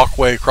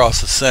walkway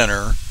across the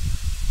center.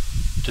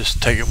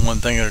 Just take it one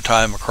thing at a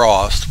time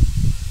across.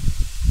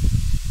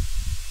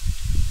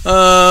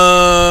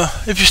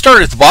 If you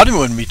started at the bottom, it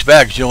wouldn't be too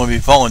bad because you'd only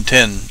be falling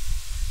 10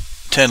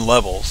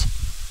 levels,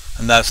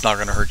 and that's not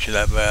going to hurt you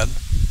that bad.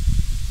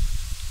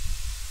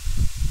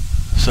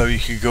 So you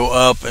could go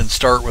up and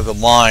start with a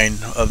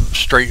line of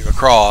straight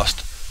across,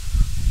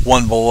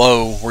 one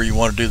below where you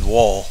want to do the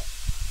wall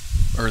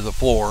or the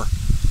floor.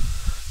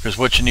 Because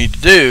what you need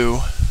to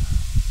do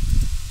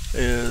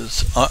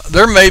is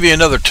there may be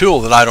another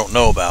tool that I don't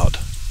know about,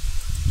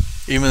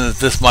 even that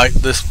this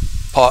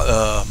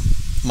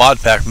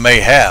Modpack may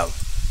have.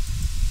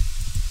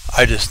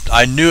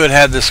 I knew it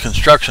had this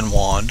construction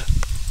wand,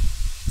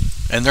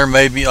 and there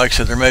may be, like I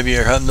said, there may be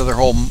another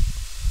whole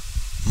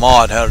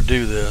mod how to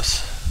do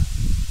this.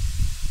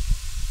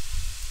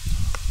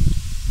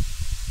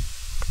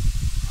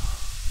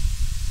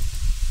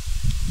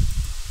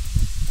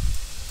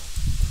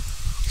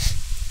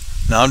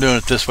 Now I'm doing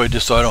it this way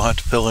just so I don't have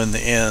to fill in the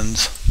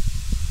ends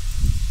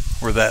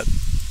where that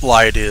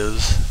light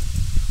is,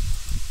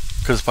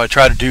 because if I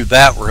try to do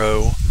that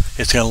row,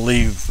 it's going to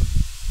leave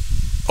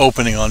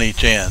opening on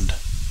each end.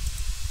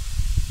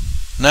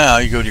 Now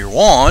you go to your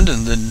wand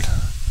and then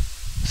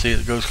see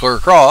it goes clear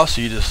across,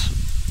 so you just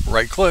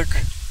right click.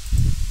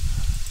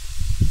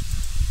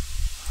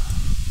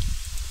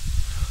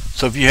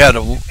 So if you had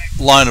a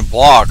line of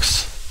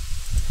blocks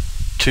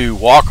to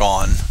walk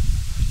on,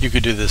 you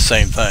could do this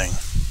same thing.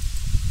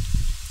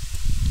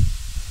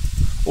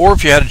 Or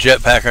if you had a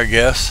jetpack, I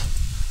guess,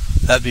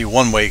 that'd be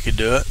one way you could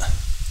do it.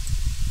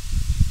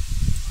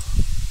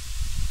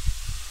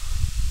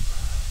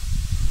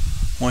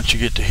 Once you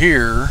get to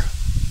here,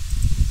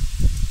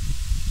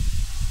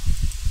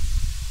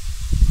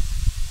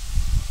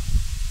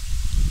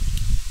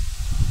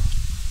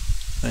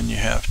 then you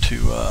have to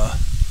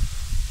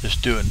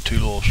just do it in two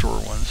little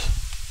short ones.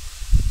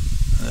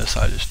 And this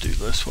I just do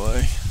this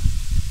way.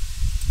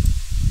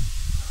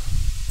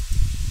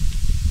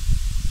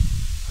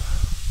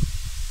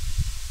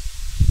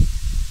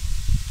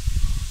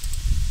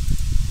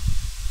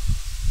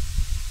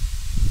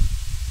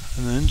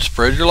 and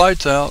spread your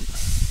lights out.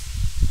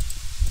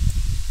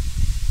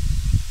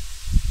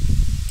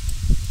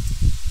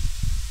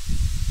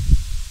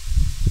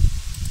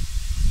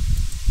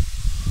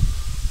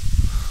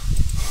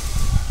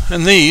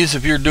 And these,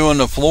 if you're doing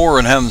the floor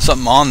and having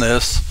something on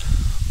this,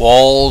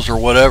 walls or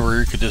whatever,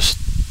 you could just,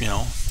 you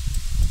know,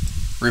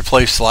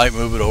 replace the light,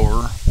 move it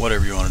over,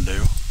 whatever you want to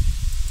do.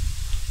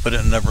 Put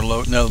it in another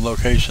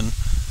location.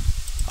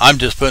 I'm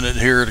just putting it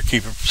here to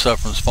keep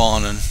stuff from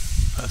spawning.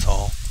 That's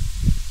all.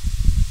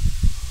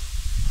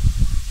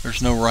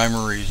 There's no rhyme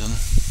or reason.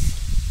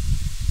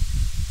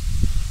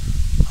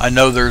 I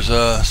know there's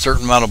a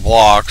certain amount of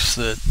blocks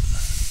that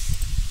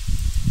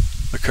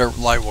the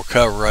light will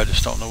cover. I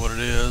just don't know what it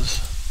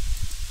is.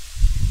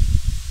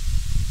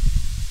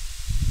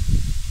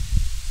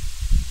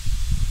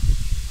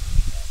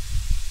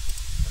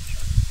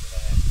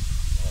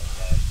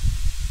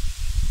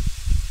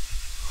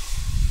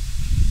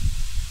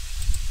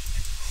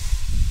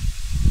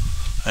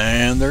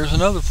 And there's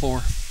another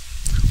floor.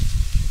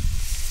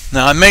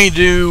 Now I may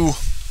do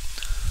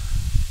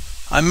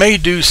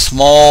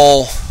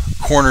small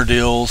corner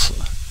deals.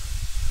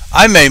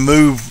 I may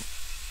move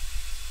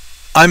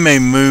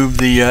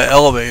the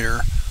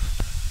elevator,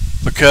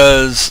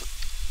 because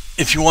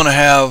if you want to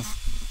have,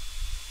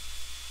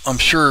 I'm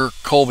sure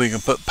Colby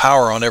can put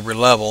power on every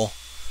level.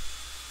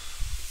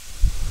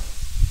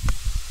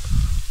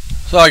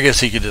 So I guess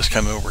he could just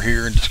come over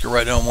here and just go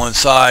right down one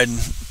side and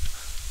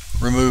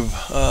remove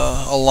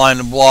a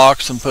line of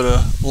blocks and put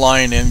a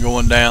line in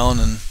going down,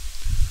 and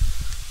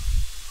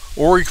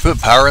or you can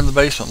put power in the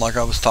basement like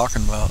I was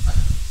talking about.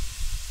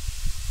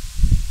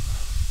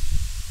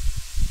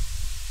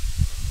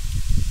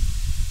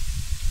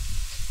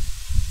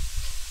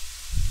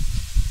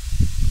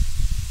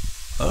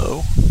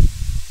 Oh,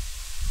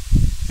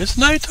 it's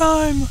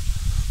nighttime.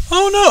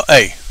 Oh no,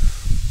 hey,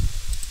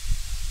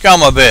 get on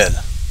my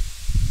bed.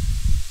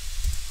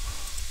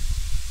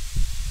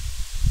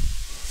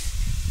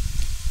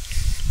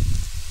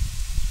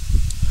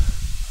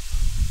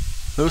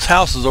 Those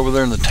houses over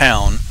there in the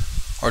town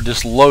are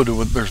just loaded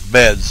with, there's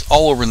beds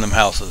all over in them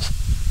houses.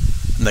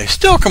 And they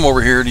still come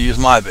over here to use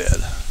my bed.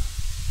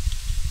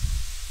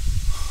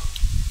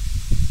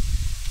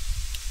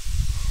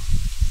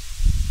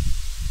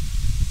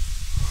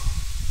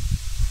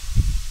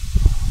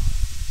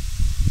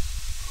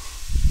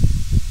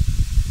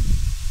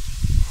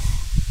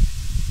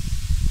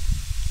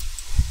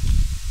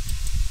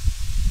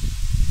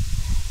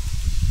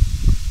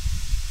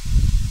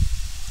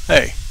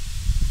 Hey.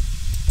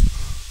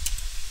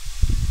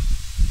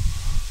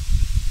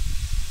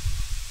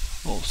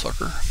 Little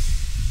sucker.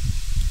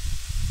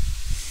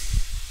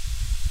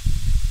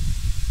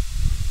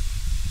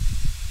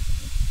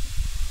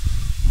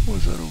 What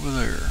was that over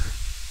there?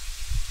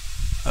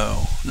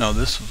 Oh, no,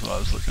 this was what I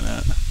was looking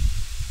at.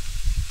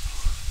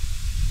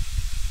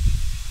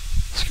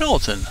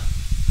 Skeleton.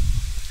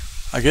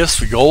 I guess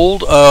the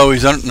gold. Oh,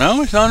 he's under.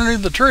 No, he's not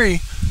underneath the tree.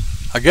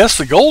 I guess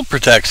the gold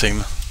protects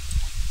him.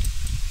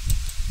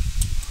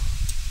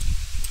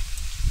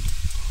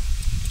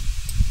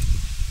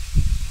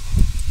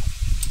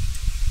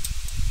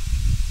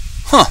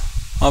 Huh.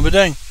 I'll be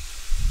dang.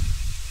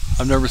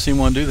 I've never seen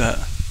one do that.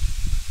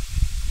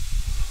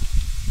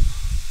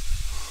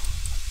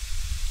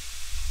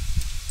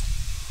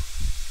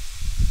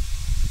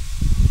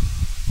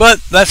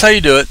 But that's how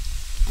you do it.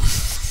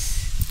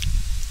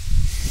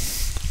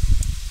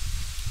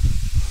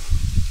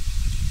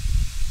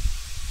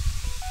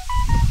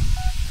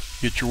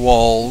 Get your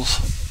walls.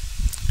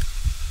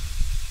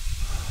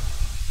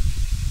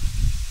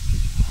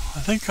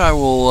 I think I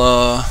will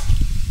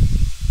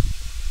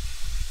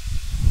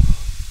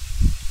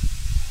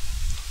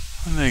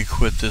I may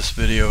quit this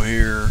video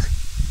here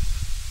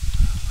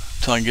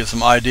until I can get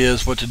some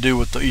ideas what to do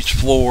with each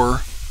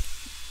floor,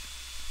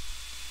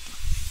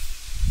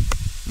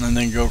 and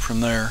then go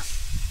from there.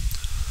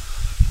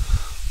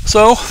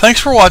 So thanks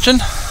for watching.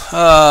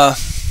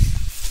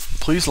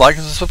 Please like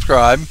and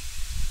subscribe.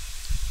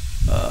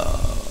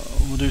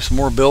 We'll do some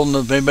more building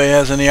if anybody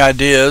has any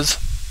ideas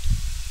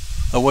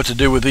of what to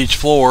do with each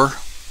floor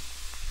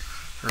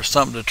or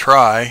something to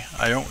try.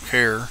 I don't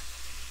care.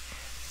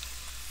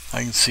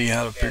 I can see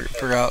how to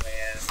figure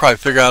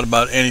out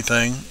about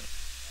anything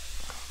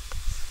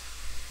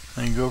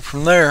and go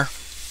from there.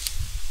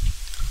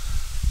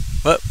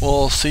 But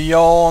we'll see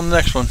y'all on the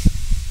next one.